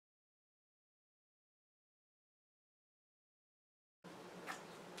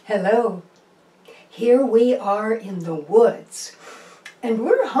Hello. Here we are in the woods, and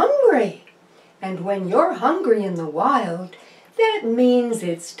we're hungry. And when you're hungry in the wild, that means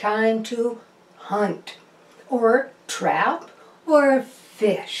it's time to hunt, or trap, or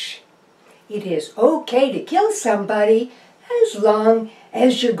fish. It is okay to kill somebody as long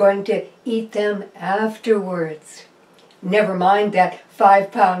as you're going to eat them afterwards. Never mind that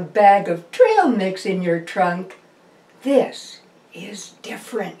 5-pound bag of trail mix in your trunk. This is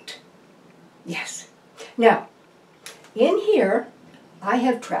different. Yes. Now, in here, I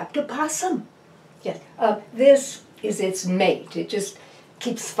have trapped a possum. Yes. This is its mate. It just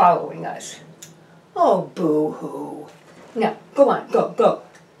keeps following us. Oh, boo-hoo. Now, go on, go.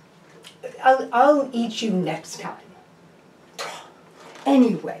 I'll eat you next time.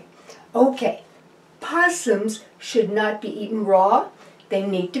 Anyway, okay. Possums should not be eaten raw. They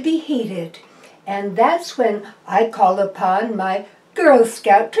need to be heated. And that's when I call upon my Girl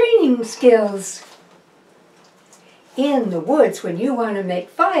Scout training skills. In the woods, when you want to make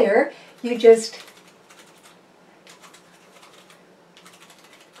fire, you just,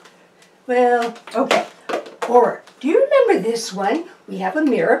 well, okay. Or, do you remember this one? We have a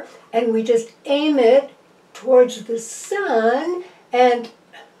mirror, and we just aim it towards the sun, and,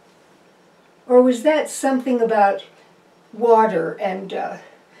 or was that something about water and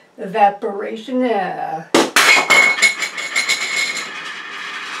evaporation?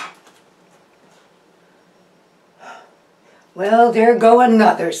 Well, there go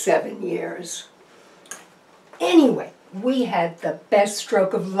another 7 years. Anyway, we had the best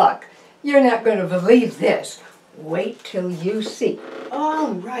stroke of luck. You're not going to believe this. Wait till you see.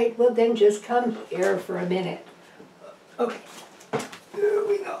 All right, well then just come here for a minute. Okay, here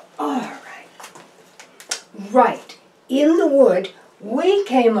we go. All right. Right, in the wood, we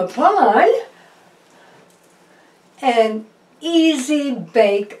came upon an easy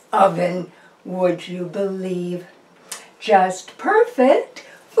bake oven, would you believe? Just perfect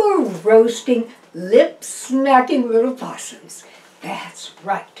for roasting lip-smacking little possums. That's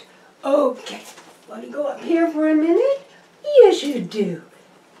right. Okay, want to go up here for a minute? Yes, you do.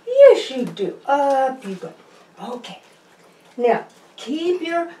 Yes, you do. Up you go. Okay. Now, keep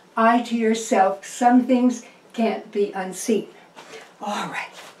your eye to yourself. Some things can't be unseen. All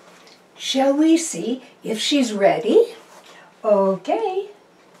right. Shall we see if she's ready? Okay.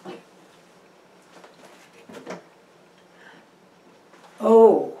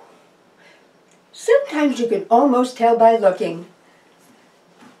 Oh, sometimes you can almost tell by looking.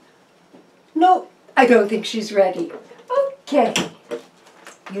 No, I don't think she's ready. Okay.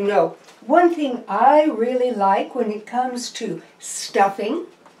 You know, one thing I really like when it comes to stuffing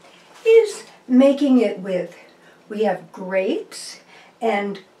is making it with, we have grapes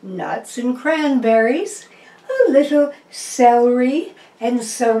and nuts and cranberries, a little celery, and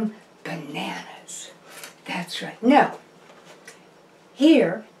some bananas. That's right. Now,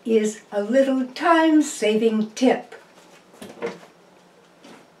 here is a little time-saving tip.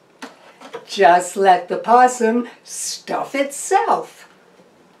 Just let the possum stuff itself.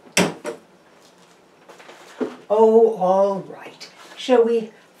 Oh, all right. Shall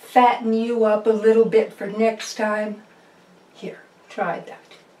we fatten you up a little bit for next time? Here, try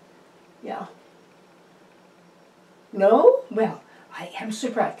that. Yeah. No? Well, I am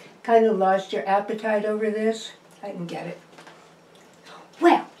surprised. Kind of lost your appetite over this. I can get it.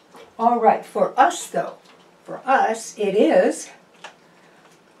 Well, all right, for us though, for us it is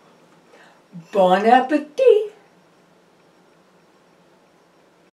bon appetit.